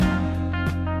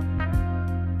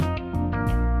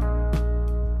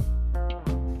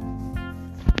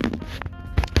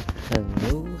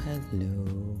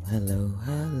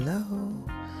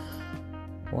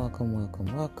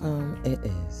welcome. It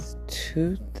is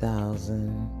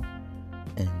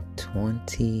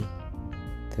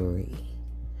 2023.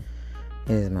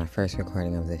 It is my first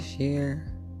recording of this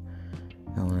year.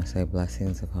 I want to say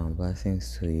blessings upon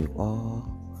blessings to you all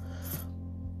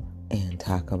and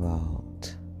talk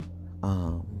about,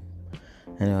 I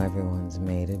know everyone's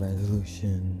made a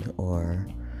resolution, or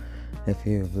if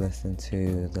you've listened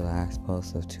to the last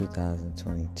post of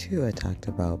 2022, I talked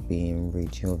about being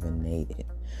rejuvenated.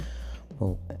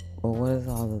 Well, what does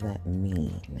all of that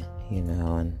mean?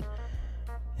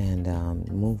 And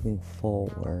moving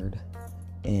forward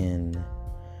in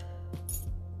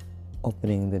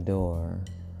opening the door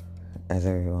as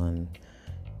everyone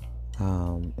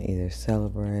either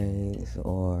celebrates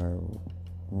or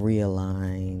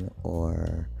realign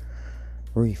or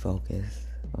refocus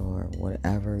or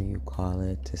whatever you call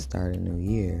it to start a new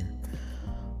year.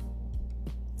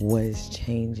 What is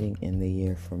changing in the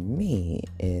year for me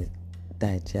is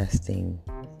digesting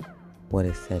what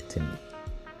is said to me,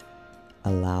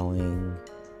 allowing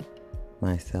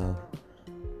myself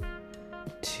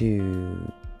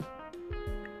to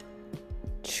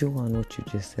chew on what you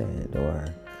just said, or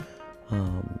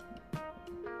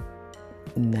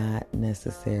not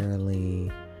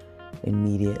necessarily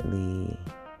immediately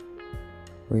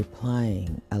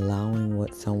replying, allowing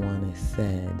what someone has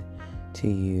said to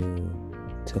you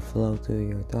to flow through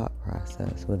your thought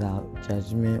process without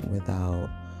judgment, without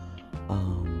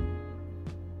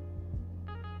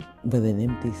with an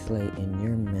empty slate in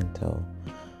your mental.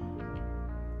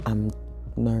 I'm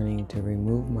learning to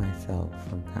remove myself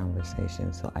from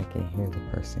conversation so I can hear the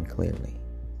person clearly.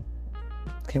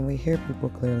 Can we hear people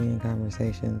clearly in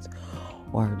conversations,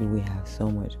 or do we have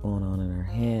so much going on in our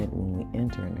head when we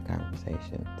enter into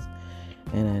conversations?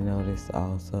 And I noticed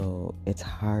also it's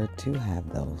hard to have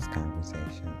those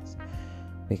conversations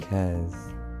because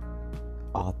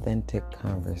authentic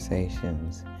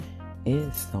conversations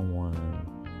is someone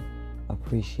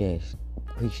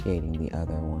appreciating the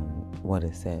other one, what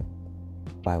is said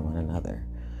by one another.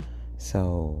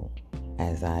 So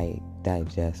as I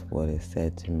digest what is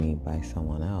said to me by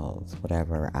someone else,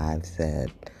 whatever I've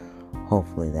said,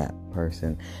 hopefully that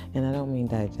person, and I don't mean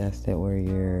digest it where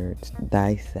you're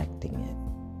dissecting it.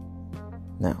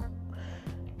 No.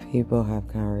 People have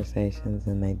conversations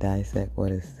and they dissect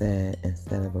what is said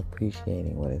instead of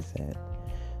appreciating what is said.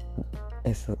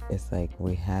 It's like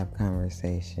we have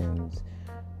conversations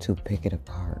to pick it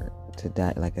apart, to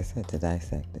dissect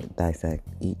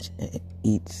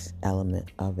each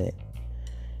element of it.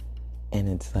 And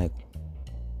it's like,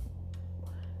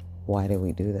 why do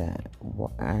we do that?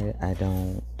 I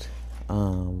don't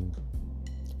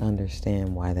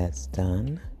understand why that's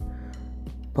done.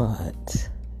 But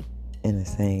in the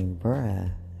same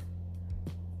breath,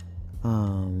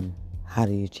 how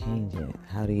do you change it?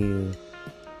 How do you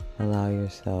allow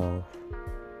yourself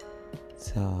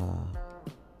to,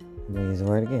 I'm going to use the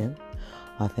word again,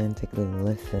 authentically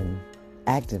listen,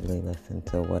 actively listen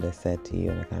to what is said to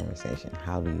you in a conversation?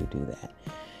 How do you do that?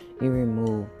 You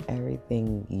remove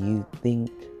everything you think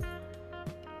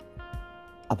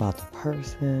about the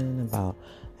person,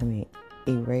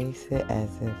 erase it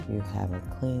as if you have a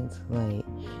clean slate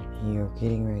and you're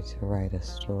getting ready to write a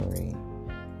story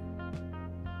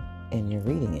and you're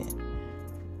reading it.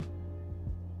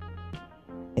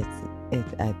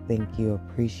 I think you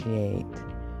appreciate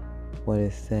what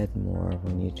is said more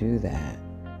when you do that.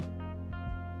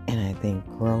 And I think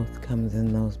growth comes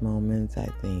in those moments. I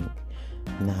think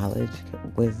knowledge,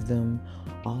 wisdom,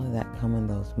 all of that come in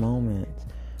those moments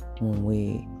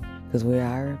because we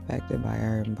are affected by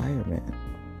our environment.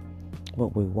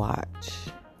 What we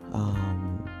watch,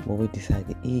 what we decide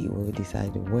to eat, what we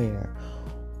decide to wear.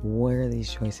 Where are these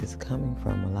choices coming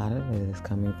from? A lot of it is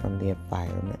coming from the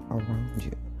environment around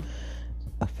you.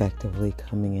 Effectively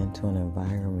coming into an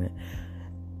environment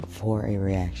for a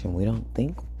reaction. We don't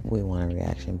think we want a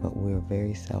reaction, but we're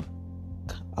very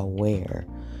self-aware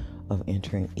of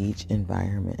entering each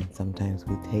environment. And sometimes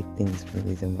we take things from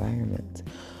these environments.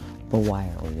 But why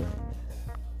are we doing this?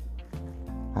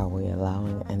 Are we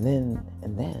allowing, and then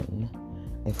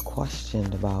if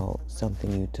questioned about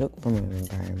something you took from an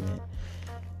environment,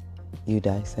 you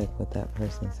dissect what that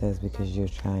person says because you're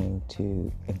trying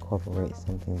to incorporate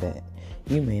something that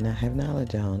you may not have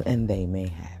knowledge on and they may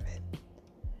have it.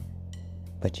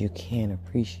 But you can't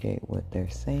appreciate what they're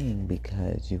saying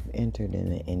because you've entered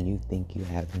in it and you think you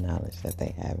have the knowledge that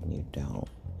they have and you don't.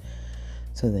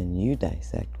 So then you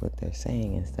dissect what they're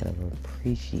saying instead of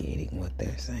appreciating what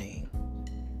they're saying.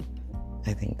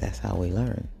 I think that's how we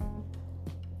learn.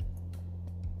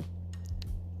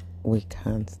 We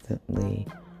constantly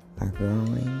are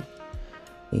growing,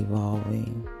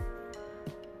 evolving,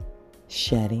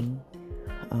 shedding,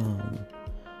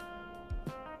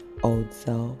 old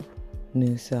self,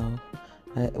 new self,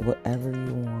 whatever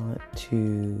you want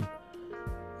to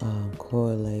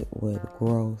correlate with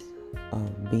growth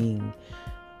of being.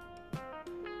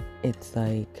 It's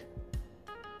like,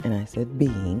 and I said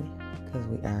being because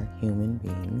we are human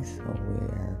beings, so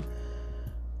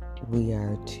we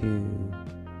are to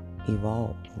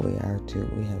evolve. We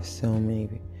have so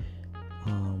many.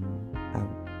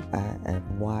 I've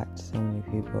watched so many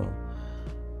people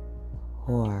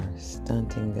who are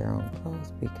stunting their own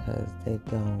growth because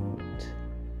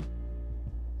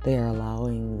they are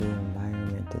allowing the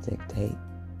environment to dictate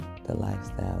the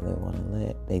lifestyle they want to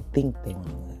live. They think they want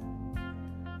to live.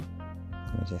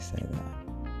 Let me just say that.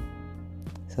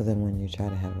 So then when you try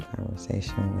to have a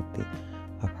conversation with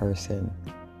a person,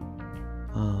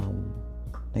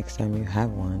 next time you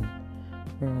have one,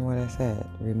 remember what I said.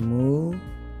 Remove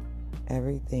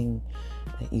everything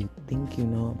that you think you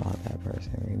know about that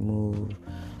person. Remove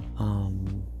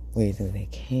where they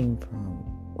came from,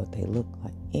 what they look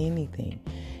like, anything.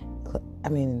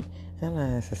 I'm not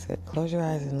necessarily. Close your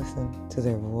eyes and listen to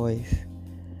their voice,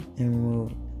 and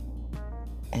remove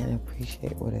and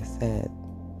appreciate what it said.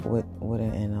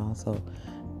 And also,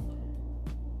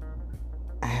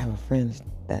 I have a friend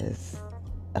that is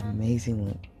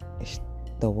amazing.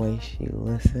 The way she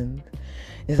listens,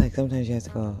 it's like sometimes you have to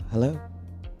go, hello?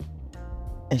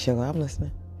 And she'll go, I'm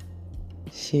listening.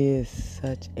 She is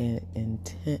such an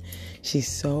intent.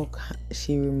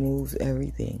 She removes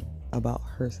everything about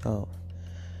herself.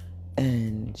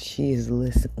 And she is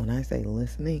listening. When I say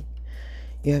listening,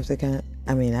 you have to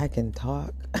I can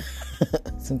talk.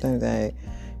 Sometimes I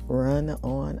run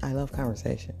on. I love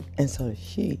conversation. And so does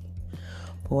she.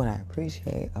 But what I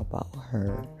appreciate about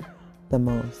her the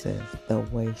most is the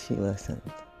way she listens.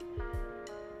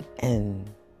 And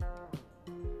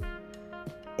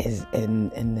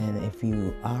then if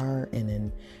you are in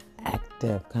an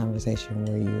active conversation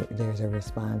where there's a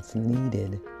response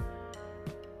needed,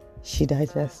 she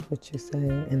digests what you say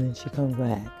and then she comes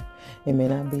back. It may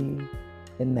not be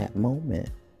in that moment,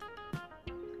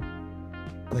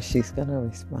 but she's gonna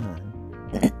respond.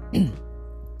 And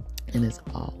it's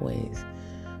always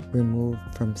removed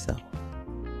from self.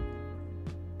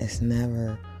 It's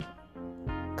never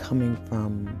coming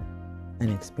from an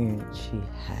experience she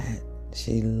had.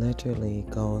 She literally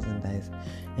goes and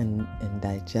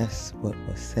digests what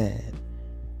was said.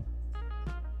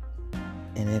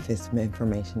 And if it's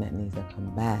information that needs to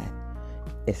come back,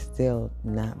 it's still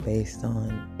not based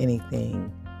on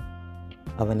anything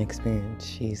of an experience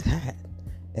she's had.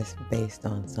 It's based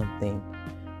on something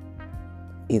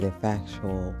either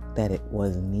factual that it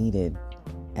was needed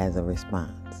as a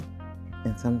response.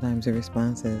 And sometimes the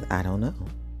response is, I don't know.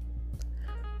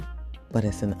 But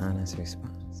it's an honest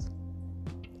response.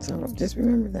 So just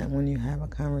remember that when you have a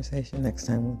conversation next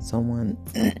time with someone,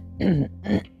 and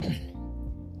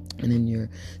then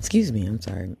excuse me, I'm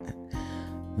sorry,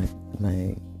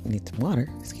 my need some water,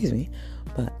 excuse me.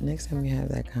 But next time you have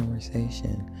that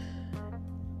conversation,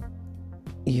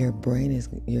 your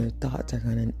thoughts are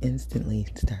going to instantly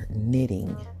start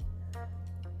knitting.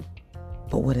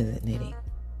 But what is it knitting?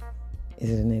 Is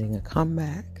it knitting a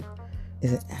comeback?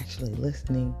 Is it actually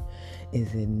listening?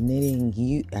 Is it knitting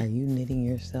you? Are you knitting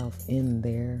yourself in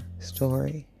their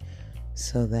story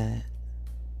so that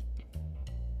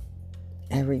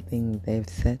everything they've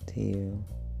said to you,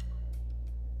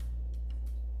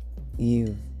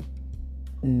 you've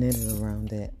knitted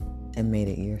around it and made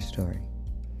it your story?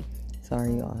 So are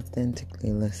you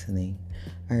authentically listening?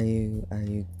 What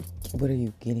are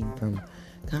you getting from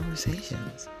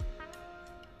conversations?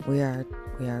 We are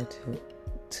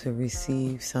to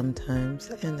receive sometimes,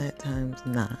 and at times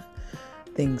not,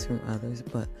 things from others,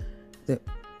 but the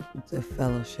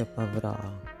fellowship of it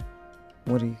all.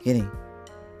 What are you getting?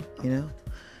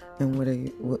 And what are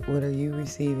you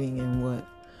receiving, and what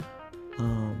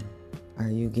are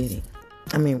you getting?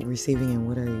 Receiving, and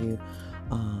what are you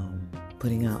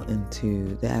putting out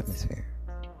into the atmosphere?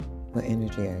 What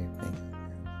energy are you putting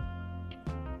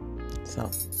out? So,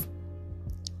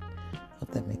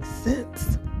 hope that makes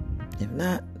sense. If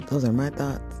not, those are my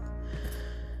thoughts.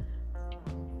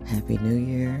 Happy New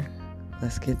Year.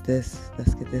 Let's get this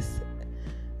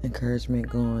encouragement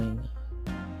going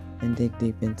and dig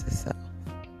deep into self.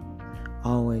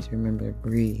 Always remember to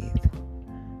breathe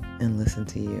and listen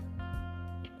to you.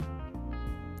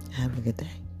 Have a good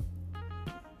day.